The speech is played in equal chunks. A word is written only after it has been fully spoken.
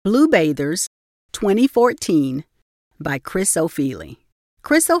Blue Bathers, 2014, by Chris Ofili.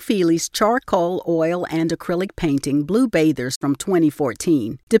 Chris Ofili's charcoal, oil, and acrylic painting Blue Bathers from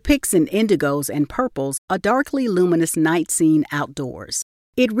 2014 depicts in indigos and purples a darkly luminous night scene outdoors.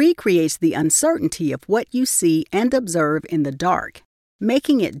 It recreates the uncertainty of what you see and observe in the dark,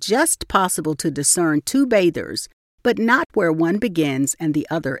 making it just possible to discern two bathers, but not where one begins and the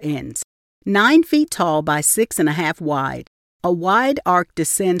other ends. 9 feet tall by 6.5 wide, a wide arc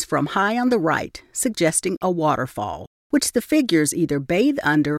descends from high on the right, suggesting a waterfall, which the figures either bathe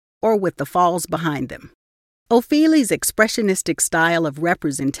under or with the falls behind them. Ofili's expressionistic style of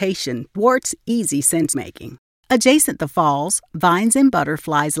representation thwarts easy sense-making. Adjacent the falls, vines and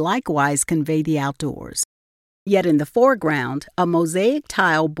butterflies likewise convey the outdoors. Yet in the foreground, a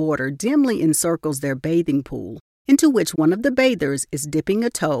mosaic-tile border dimly encircles their bathing pool, into which one of the bathers is dipping a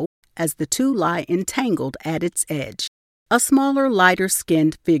toe as the two lie entangled at its edge. A smaller,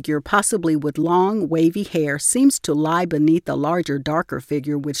 lighter-skinned figure, possibly with long, wavy hair, seems to lie beneath a larger, darker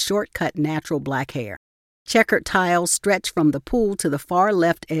figure with short-cut, natural black hair. Checkered tiles stretch from the pool to the far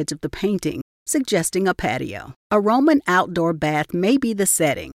left edge of the painting, suggesting a patio. A Roman outdoor bath may be the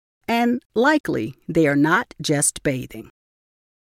setting, and likely they are not just bathing.